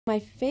My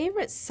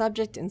favorite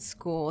subject in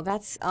school,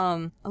 that's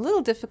a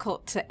little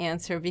difficult to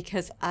answer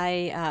because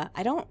I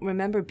don't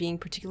remember being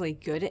particularly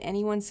good at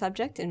any one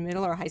subject in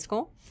middle or high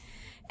school.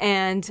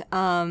 And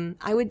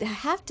I would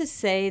have to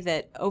say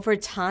that over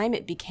time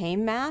it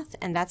became math,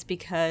 and that's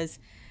because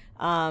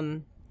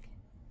I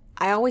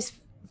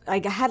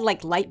had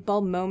like light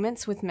bulb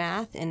moments with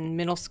math in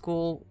middle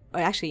school,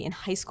 or actually in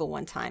high school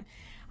one time.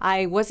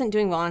 I wasn't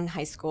doing well in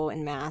high school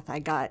in math.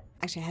 I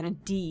had a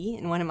D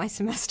in one of my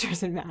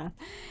semesters in math.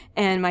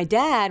 And my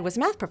dad was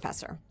a math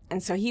professor.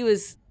 And so he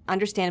was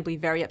understandably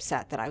very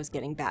upset that I was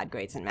getting bad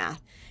grades in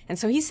math. And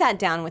so he sat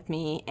down with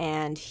me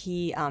and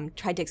he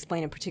tried to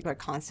explain a particular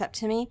concept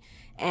to me.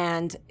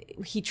 And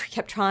he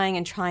kept trying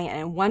and trying.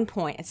 And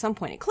at some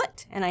point it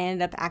clicked. And I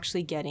ended up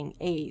actually getting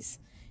A's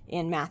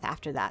in math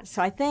after that.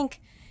 So I think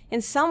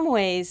in some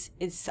ways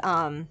it's,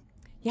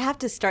 you have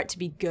to start to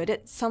be good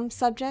at some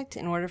subject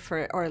in order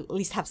or at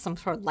least have some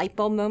sort of light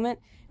bulb moment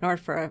in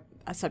order for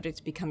a subject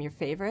to become your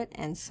favorite.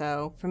 And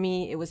so for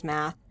me, it was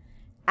math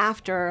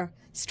after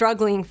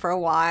struggling for a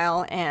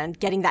while and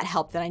getting that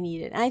help that I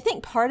needed. And I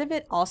think part of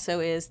it also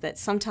is that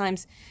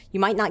sometimes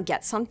you might not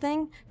get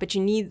something, but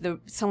you need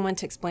someone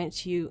to explain it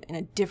to you in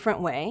a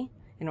different way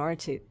in order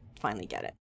to finally get it.